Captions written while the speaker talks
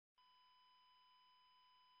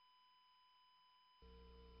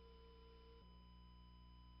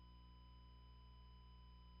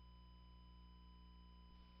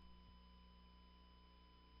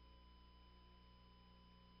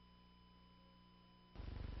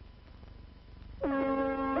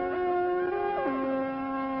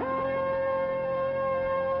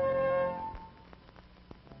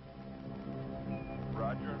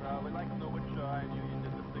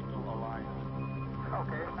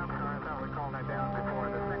calling that down before.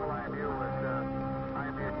 The single IMU was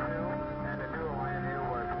IMU 2, and the dual IMU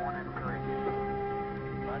was 1 and 3.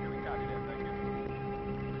 Roger, we copy that. Thank you.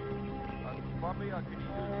 Columbia, could you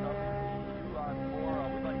use WCU on 4?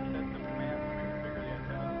 We'd like to send some commands to reconfigure the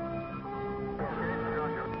antenna.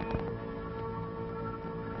 Roger.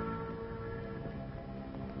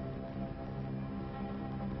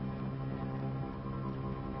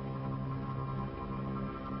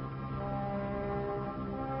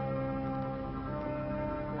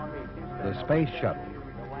 The Space Shuttle,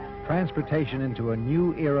 transportation into a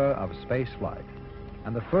new era of space flight,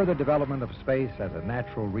 and the further development of space as a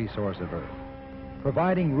natural resource of Earth,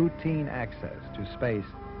 providing routine access to space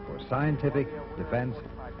for scientific, defense,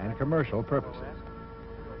 and commercial purposes.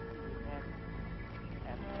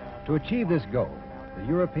 To achieve this goal, the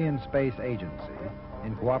European Space Agency,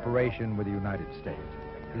 in cooperation with the United States,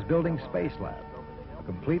 is building Spacelab, a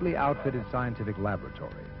completely outfitted scientific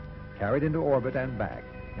laboratory, carried into orbit and back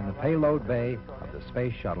in the payload bay of the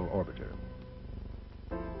Space Shuttle orbiter.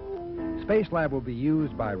 Spacelab will be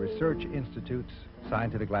used by research institutes,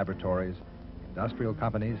 scientific laboratories, industrial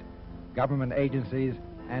companies, government agencies,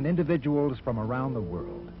 and individuals from around the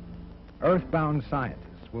world. Earthbound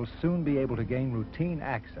scientists will soon be able to gain routine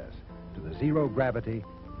access to the zero-gravity,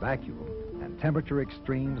 vacuum, and temperature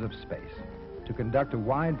extremes of space to conduct a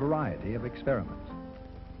wide variety of experiments.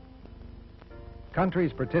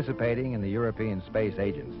 Countries participating in the European Space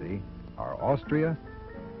Agency are Austria,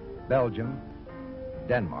 Belgium,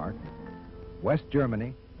 Denmark, West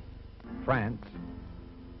Germany, France,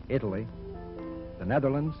 Italy, the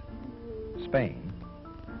Netherlands, Spain,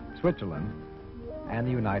 Switzerland, and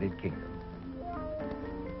the United Kingdom.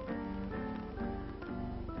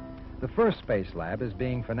 The first Space Lab is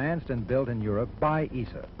being financed and built in Europe by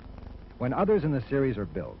ESA. When others in the series are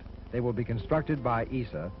built, they will be constructed by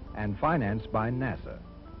ESA and financed by NASA.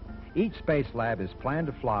 Each Space Lab is planned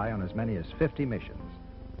to fly on as many as 50 missions.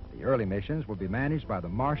 The early missions will be managed by the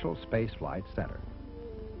Marshall Space Flight Center.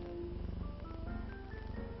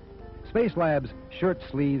 Spacelab's shirt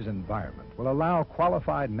sleeves environment will allow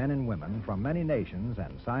qualified men and women from many nations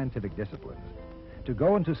and scientific disciplines to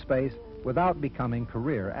go into space without becoming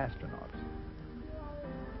career astronauts.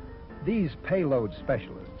 These payload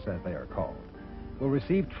specialists, as they are called, will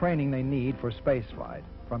receive training they need for spaceflight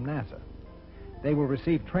from NASA. They will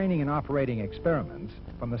receive training in operating experiments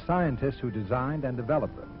from the scientists who designed and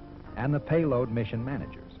developed them and the payload mission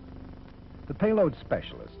managers. The payload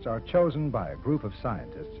specialists are chosen by a group of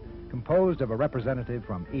scientists composed of a representative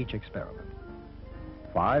from each experiment.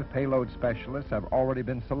 5 payload specialists have already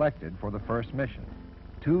been selected for the first mission,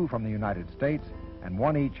 2 from the United States and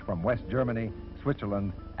 1 each from West Germany,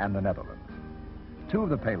 Switzerland, and the Netherlands. 2 of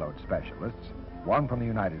the payload specialists, 1 from the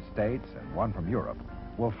United States and 1 from Europe,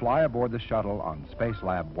 will fly aboard the shuttle on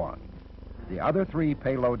Spacelab 1. The other 3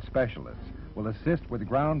 payload specialists will assist with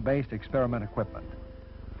ground-based experiment equipment.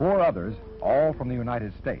 4 others, all from the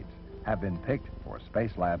United States, have been picked for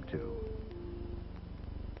Spacelab 2.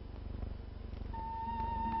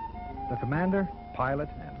 The commander, pilot,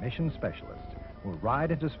 and mission specialists will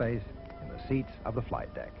ride into space in the seats of the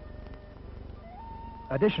flight deck.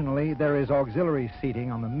 Additionally, there is auxiliary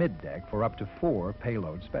seating on the middeck for up to 4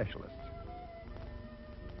 payload specialists.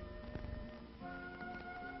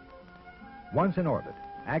 Once in orbit,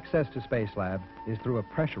 access to Spacelab is through a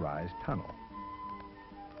pressurized tunnel.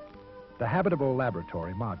 The habitable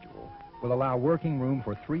laboratory module will allow working room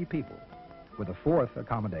for 3 people, with a 4th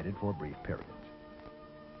accommodated for brief periods.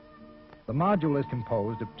 The module is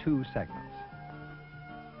composed of 2 segments.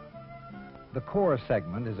 The core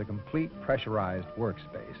segment is a complete pressurized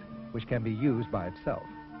workspace which can be used by itself.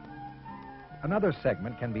 Another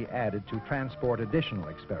segment can be added to transport additional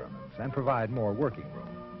experiments and provide more working room.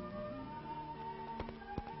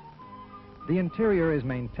 The interior is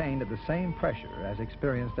maintained at the same pressure as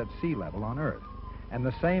experienced at sea level on Earth, and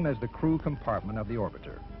the same as the crew compartment of the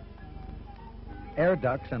orbiter. Air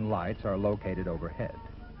ducts and lights are located overhead.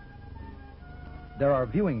 There are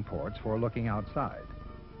viewing ports for looking outside,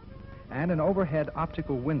 and an overhead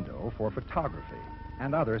optical window for photography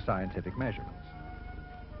and other scientific measurements.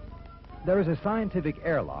 There is a scientific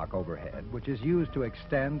airlock overhead which is used to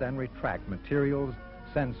extend and retract materials,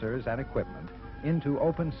 sensors, and equipment into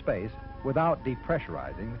open space without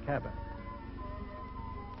depressurizing the cabin.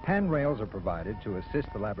 Handrails are provided to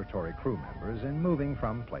assist the laboratory crew members in moving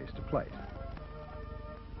from place to place.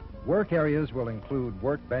 Work areas will include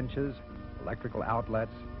workbenches, electrical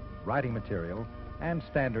outlets, writing material, and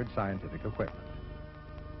standard scientific equipment.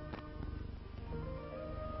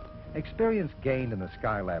 Experience gained in the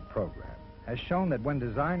Skylab program has shown that when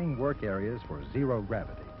designing work areas for zero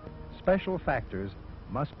gravity, special factors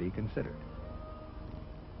must be considered.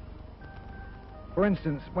 For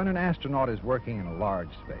instance, when an astronaut is working in a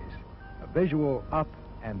large space, a visual up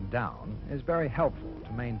and down is very helpful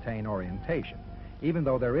to maintain orientation, even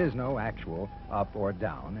though there is no actual up or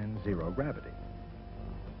down in zero gravity.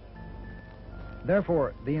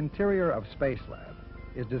 Therefore, the interior of Spacelab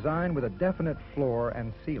is designed with a definite floor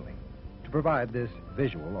and ceiling to provide this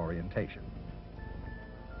visual orientation.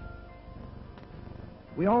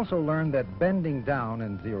 We also learned that bending down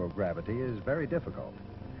in zero gravity is very difficult.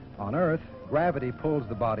 On Earth, gravity pulls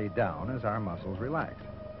the body down as our muscles relax.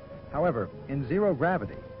 However, in zero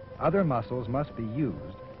gravity, other muscles must be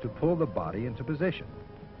used to pull the body into position.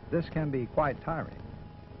 This can be quite tiring.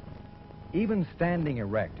 Even standing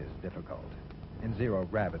erect is difficult. In zero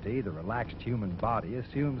gravity, the relaxed human body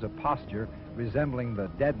assumes a posture resembling the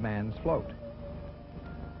dead man's float.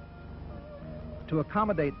 To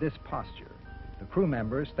accommodate this posture, the crew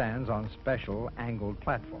member stands on special angled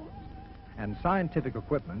platforms, and scientific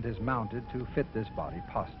equipment is mounted to fit this body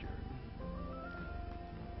posture.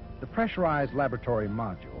 The pressurized laboratory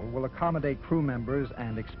module will accommodate crew members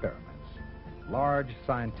and experiments. Large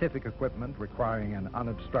scientific equipment requiring an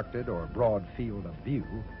unobstructed or broad field of view,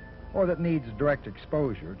 or that needs direct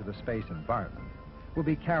exposure to the space environment, will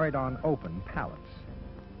be carried on open pallets.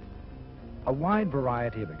 A wide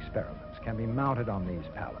variety of experiments can be mounted on these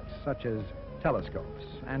pallets, such as telescopes,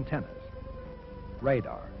 antennas,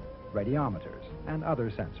 radar, radiometers, and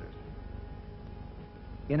other sensors.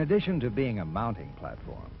 In addition to being a mounting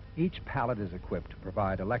platform, each pallet is equipped to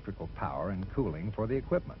provide electrical power and cooling for the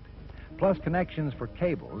equipment, plus connections for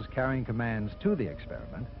cables carrying commands to the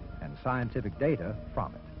experiment and scientific data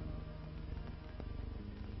from it.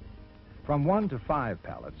 From 1 to 5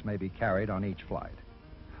 pallets may be carried on each flight.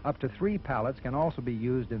 Up to 3 pallets can also be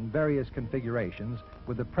used in various configurations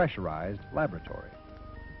with the pressurized laboratory.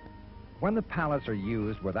 When the pallets are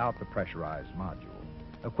used without the pressurized module,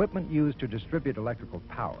 equipment used to distribute electrical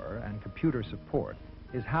power and computer support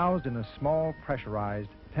is housed in a small pressurized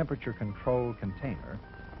temperature-controlled container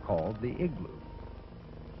called the igloo.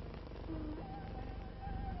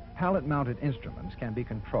 Pallet-mounted instruments can be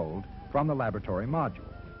controlled from the laboratory module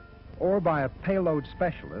or by a payload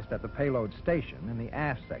specialist at the payload station in the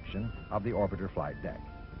aft section of the orbiter flight deck.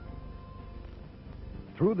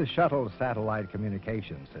 Through the Shuttle satellite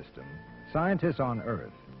communication system, scientists on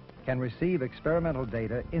Earth can receive experimental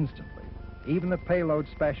data instantly. Even the payload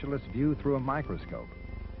specialists view through a microscope.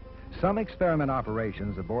 Some experiment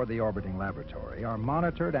operations aboard the orbiting laboratory are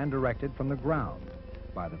monitored and directed from the ground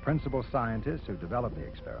by the principal scientists who develop the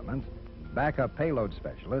experiments, backup payload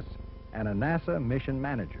specialists, and a NASA mission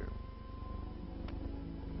manager.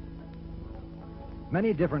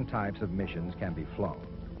 Many different types of missions can be flown.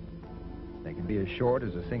 They can be as short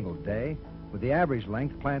as a single day, with the average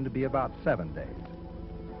length planned to be about 7 days.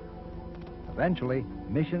 Eventually,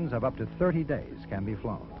 missions of up to 30 days can be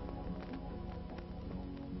flown.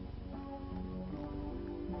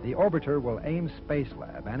 The orbiter will aim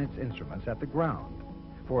Spacelab and its instruments at the ground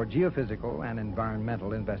for geophysical and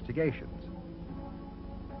environmental investigations.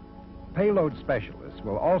 Payload specialists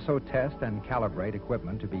will also test and calibrate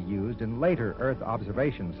equipment to be used in later Earth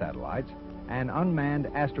observation satellites and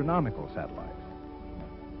unmanned astronomical satellites.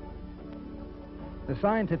 The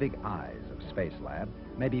scientific eyes of Spacelab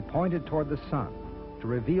may be pointed toward the sun to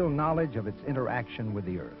reveal knowledge of its interaction with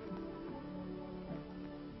the Earth.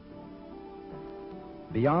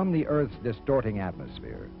 Beyond the Earth's distorting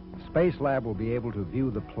atmosphere, Spacelab will be able to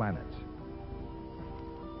view the planets,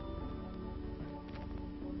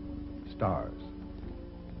 stars,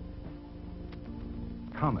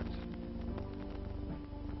 comets,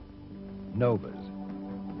 novas,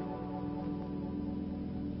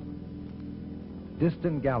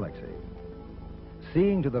 distant galaxies,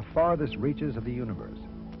 seeing to the farthest reaches of the universe,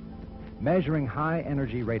 measuring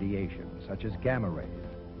high-energy radiation such as gamma rays,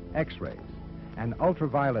 X-rays, and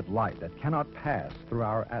ultraviolet light that cannot pass through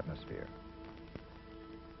our atmosphere.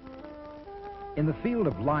 In the field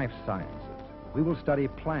of life sciences, we will study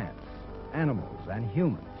plants, animals, and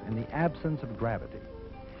humans in the absence of gravity.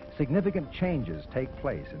 Significant changes take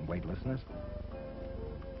place in weightlessness.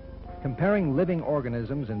 Comparing living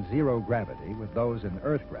organisms in zero gravity with those in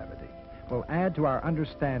Earth gravity will add to our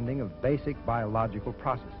understanding of basic biological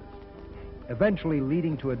processes, eventually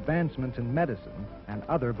leading to advancements in medicine and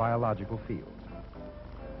other biological fields.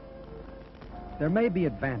 There may be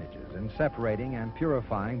advantages in separating and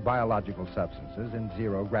purifying biological substances in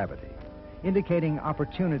zero gravity, indicating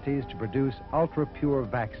opportunities to produce ultra-pure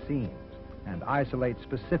vaccines and isolate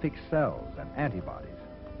specific cells and antibodies.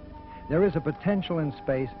 There is a potential in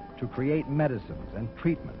space to create medicines and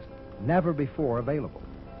treatments never before available.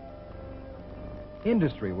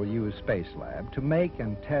 Industry will use Spacelab to make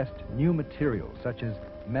and test new materials such as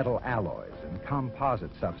metal alloys and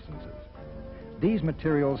composite substances. These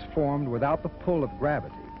materials formed without the pull of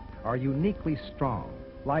gravity are uniquely strong,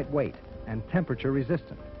 lightweight, and temperature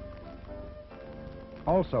resistant.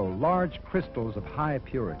 Also, large crystals of high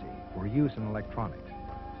purity for use in electronics,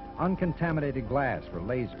 uncontaminated glass for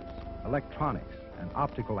lasers, electronics, and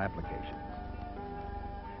optical applications.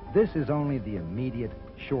 This is only the immediate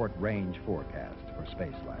short-range forecast for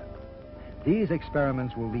Spacelab. These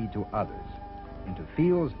experiments will lead to others, into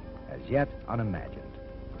fields as yet unimagined.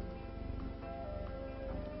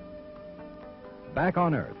 Back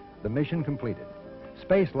on Earth, the mission completed,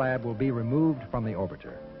 Spacelab will be removed from the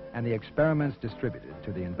orbiter and the experiments distributed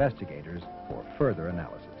to the investigators for further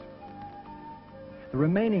analysis. The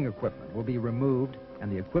remaining equipment will be removed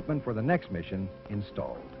and the equipment for the next mission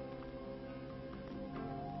installed.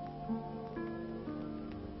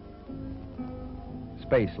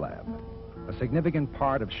 Spacelab, a significant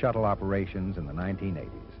part of shuttle operations in the 1980s,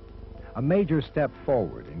 a major step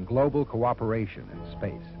forward in global cooperation in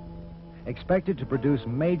space, expected to produce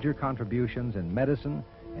major contributions in medicine,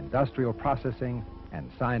 industrial processing,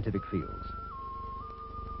 and scientific fields.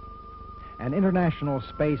 An international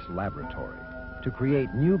space laboratory to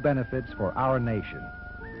create new benefits for our nation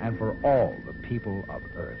and for all the people of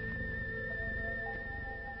Earth.